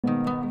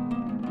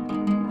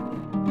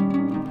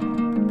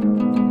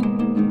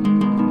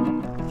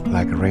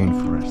like a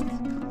rainforest.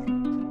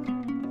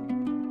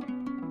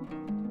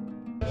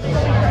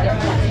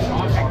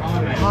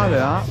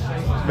 Altea,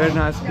 very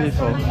nice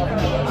people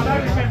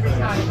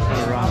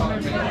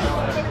around.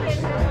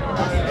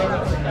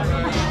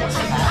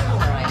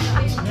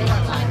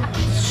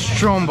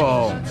 Strombo,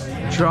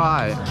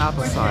 dry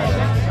apple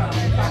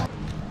cider.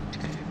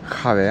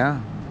 Javea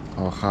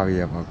or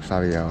Xabia or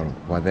Xabia or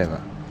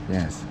whatever.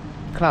 Yes,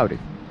 cloudy.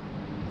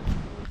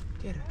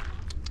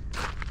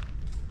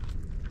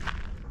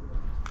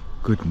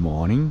 Good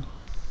morning.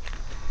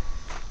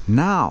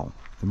 Now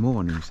the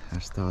mornings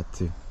have started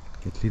to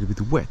get a little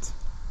bit wet.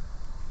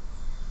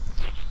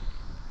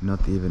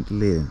 Not even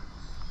little.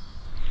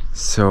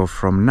 So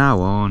from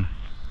now on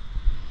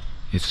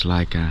it's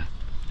like a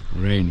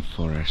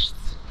rainforest.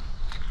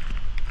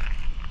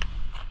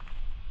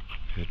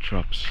 The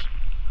drops.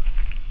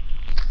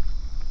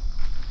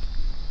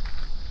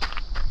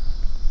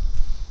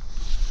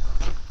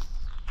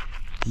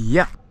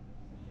 Yeah.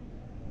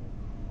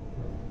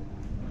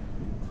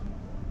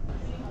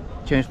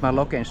 Changed my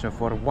location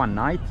for one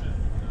night.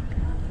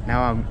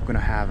 Now I'm gonna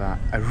have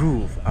a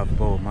roof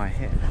above my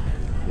head.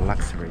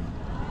 Luxury.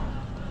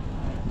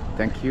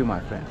 Thank you, my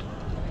friend.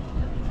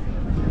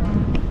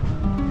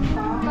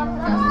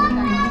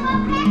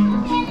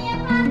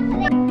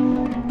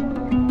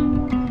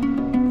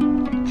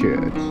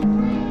 Cheers.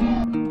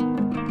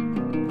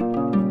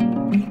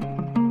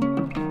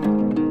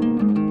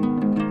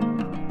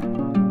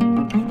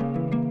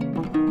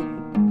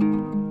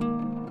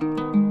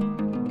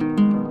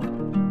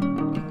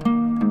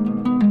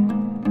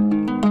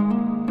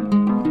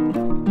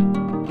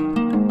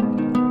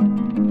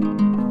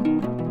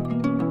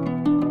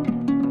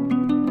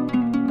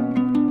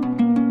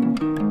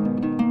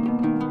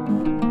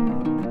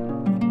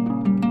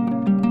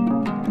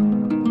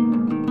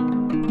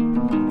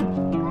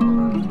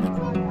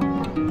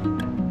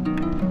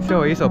 Se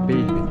on iso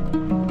pihvi.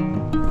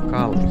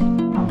 Kallis.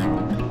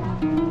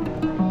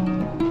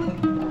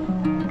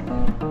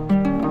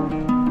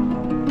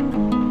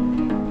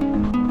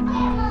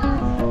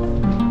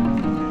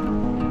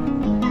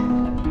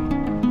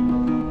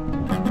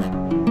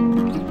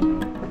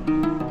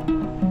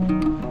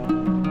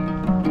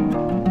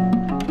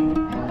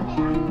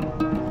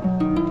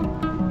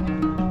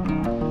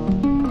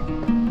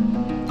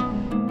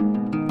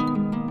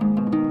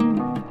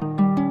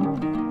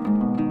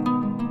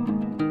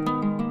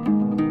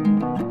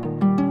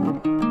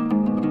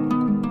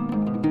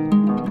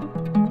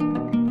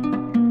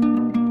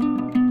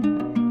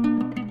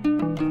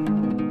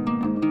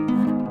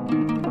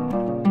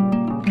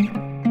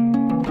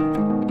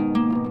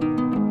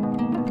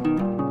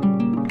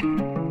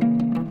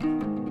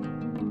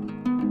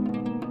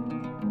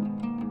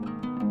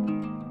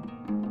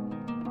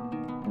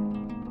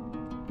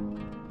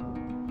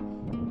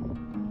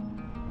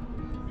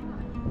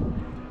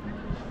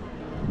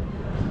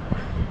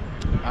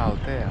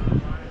 Altea.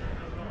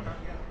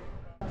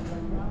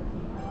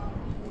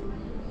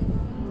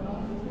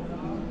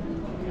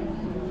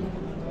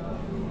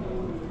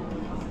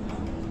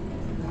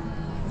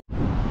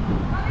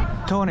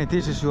 Tony,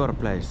 this is your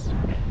place.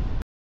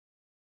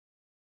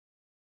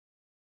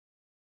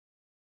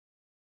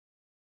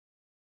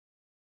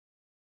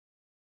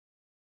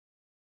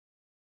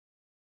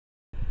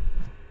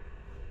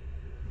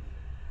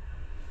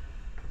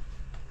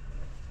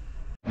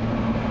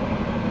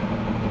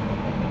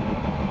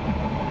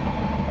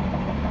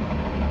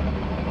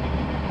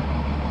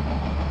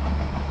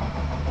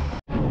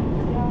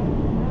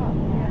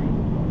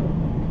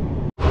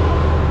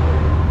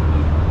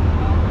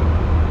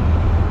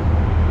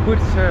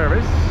 Good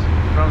service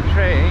from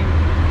train.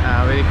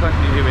 We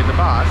continue with the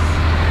bus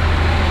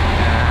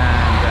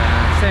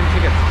and same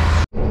tickets.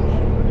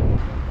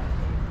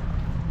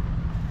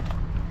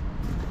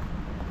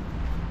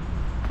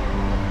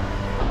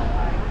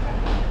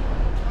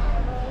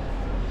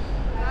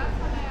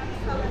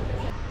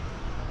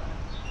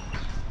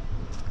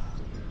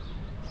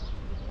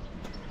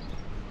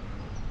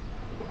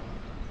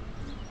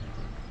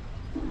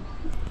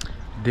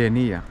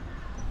 Denia.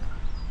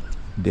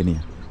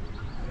 Denia.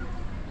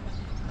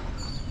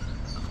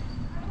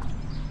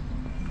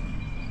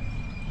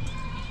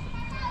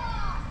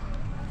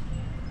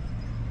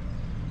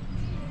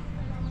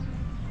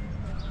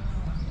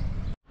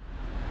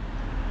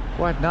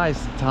 Quite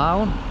nice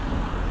town,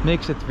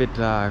 mix it with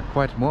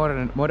quite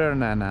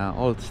modern and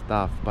old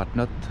stuff, but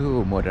not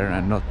too modern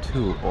and not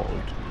too old.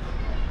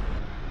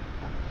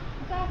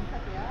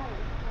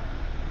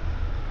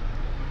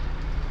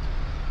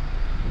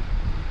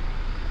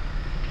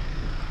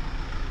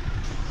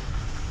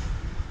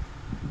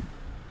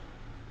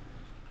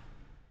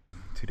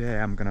 Today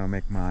I'm gonna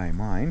make my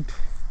mind,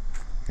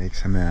 make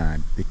some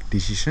big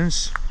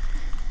decisions.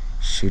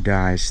 Should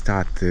I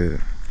start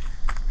to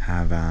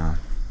have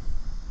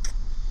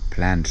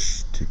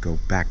plans to go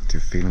back to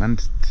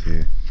Finland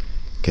to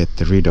get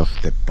rid of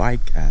the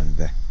bike and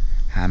the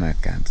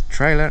hammock and the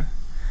trailer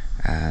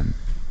and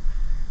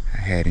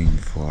heading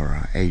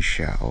for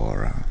Asia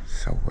or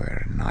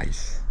somewhere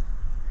nice.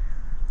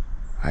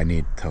 I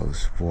need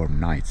those warm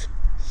nights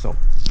So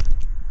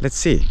let's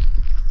see.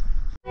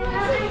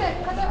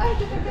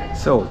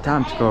 So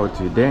time to go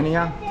to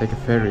Denia, take a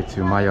ferry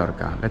to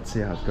Mallorca. Let's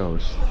see how it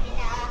goes.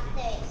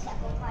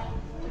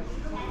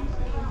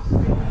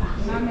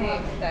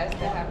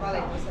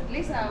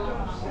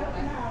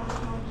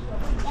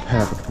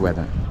 Perfect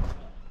weather.